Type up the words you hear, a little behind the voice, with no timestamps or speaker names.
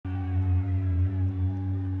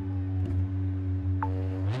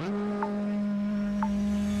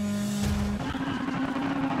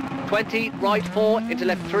20, right 4, into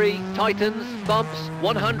left 3, tightens, bumps,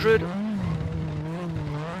 100.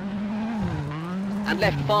 And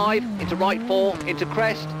left 5, into right 4, into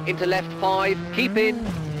crest, into left 5, keep in,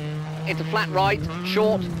 into flat right,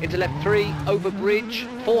 short, into left 3, over bridge,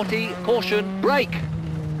 40, caution, brake.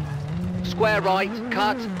 Square right,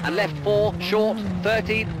 cut, and left 4, short,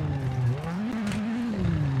 30.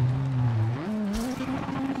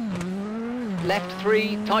 Left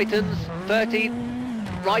 3, tightens, 30.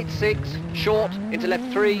 Right 6, short, into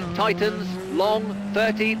left 3, tightens, long,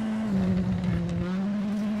 30.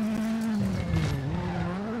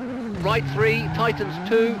 Right 3, tightens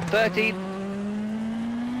 2, 30.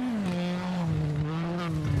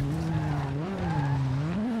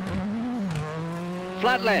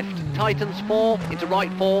 Flat left, tightens 4, into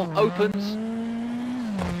right 4, opens.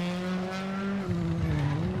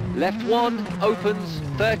 Left 1, opens,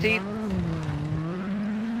 30.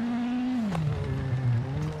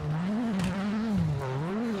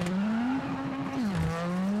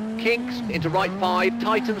 Kinks, into right 5,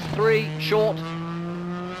 tightens 3, short.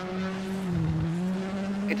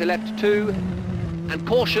 Into left 2, and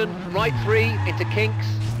caution, right 3, into kinks,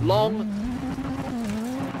 long.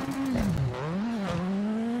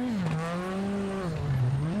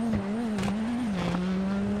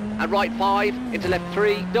 And right 5, into left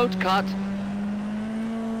 3, don't cut.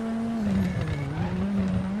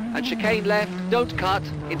 And chicane left, don't cut,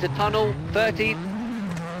 into tunnel, 30.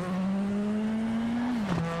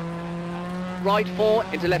 Right 4,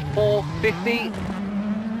 into left 4, 50.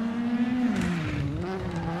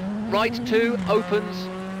 Right 2, opens.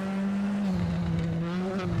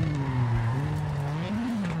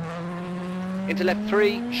 Into left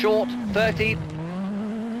 3, short, 30.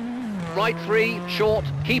 Right 3, short,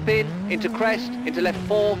 keep in, into crest, into left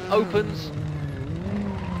 4, opens.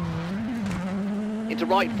 Into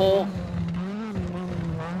right 4.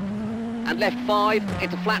 And left 5,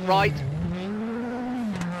 into flat right.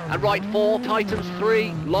 And right 4, tightens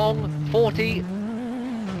 3, long, 40.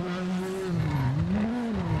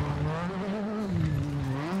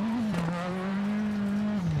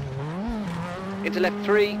 Into left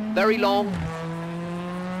 3, very long.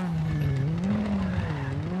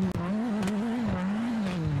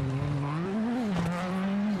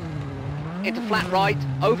 Into flat right,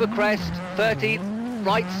 over crest, 30.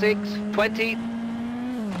 Right 6, 20.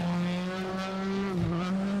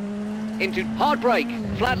 Into hard brake,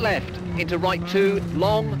 flat left, into right 2,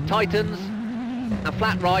 long, tightens, and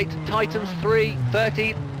flat right, tightens 3,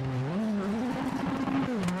 30.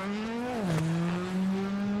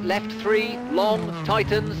 Left 3, long,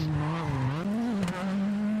 tightens,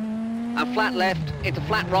 and flat left, into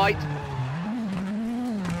flat right.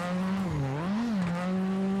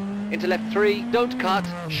 Into left 3, don't cut,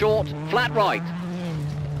 short, flat right.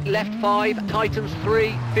 Left 5, tightens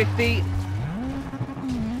 3, 50.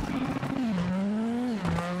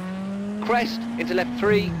 Crest, into left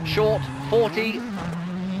 3, short, 40.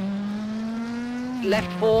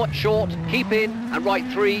 Left 4, short, keep in, and right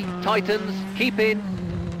 3, tightens, keep in.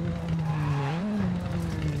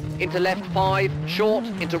 Into left 5, short,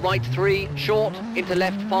 into right 3, short, into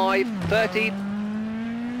left 5, 30.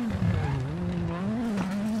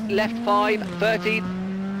 Left 5, 30.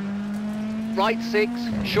 Right 6,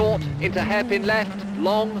 short, into hairpin left,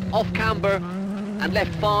 long, off camber, and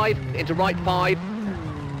left 5, into right 5.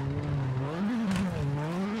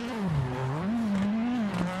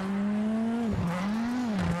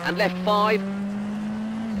 And left 5,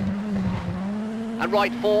 and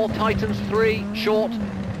right 4, tightens 3, short,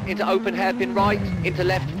 into open hairpin right, into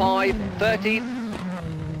left 5, 30.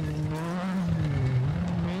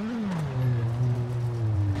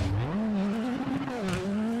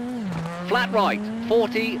 Flat right,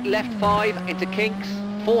 40, left 5, into kinks,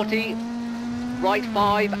 40. Right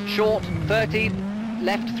 5, short, 30.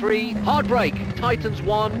 Left 3, hard brake, tightens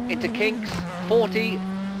 1, into kinks, 40.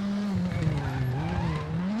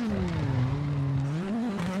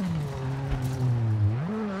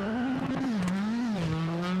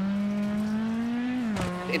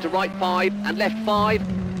 Into right 5 and left 5,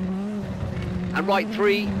 and right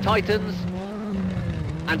 3, tightens,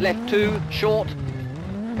 and left 2, short,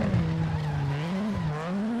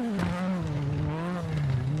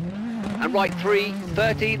 and right 3,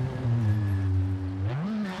 30.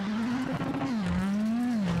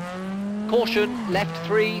 Caution, left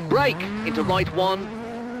 3, brake, into right 1.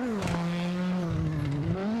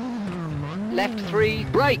 Left 3,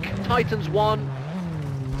 brake, tightens 1.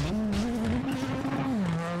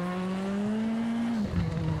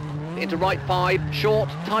 Into right 5, short,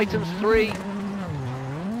 tightens 3.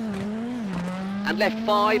 And left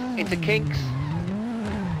 5, into kinks.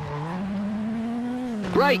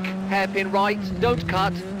 brake, hairpin right, don't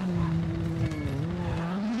cut.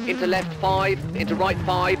 Into left 5, into right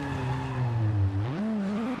 5.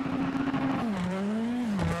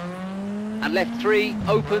 And left 3,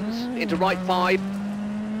 opens, into right 5.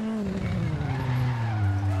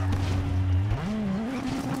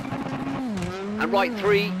 And right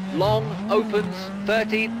 3, long, opens,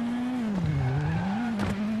 30.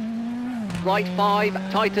 Right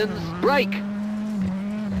 5, tightens, brake.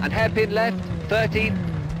 And hairpin left, 30.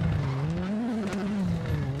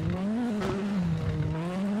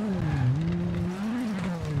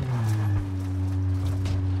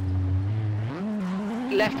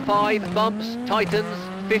 Left 5, bumps, tightens,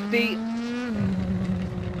 50.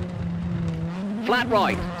 Flat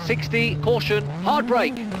right, 60, caution, hard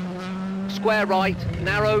brake. Square right,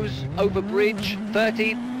 narrows, over bridge,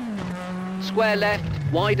 30. Square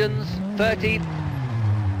left, widens, 30.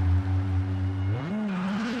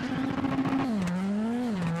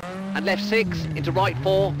 And left 6, into right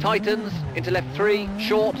 4, tightens, into left 3,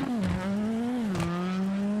 short.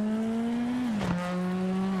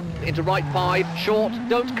 Into right 5, short,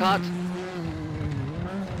 don't cut.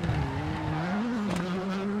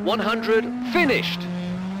 100, finished.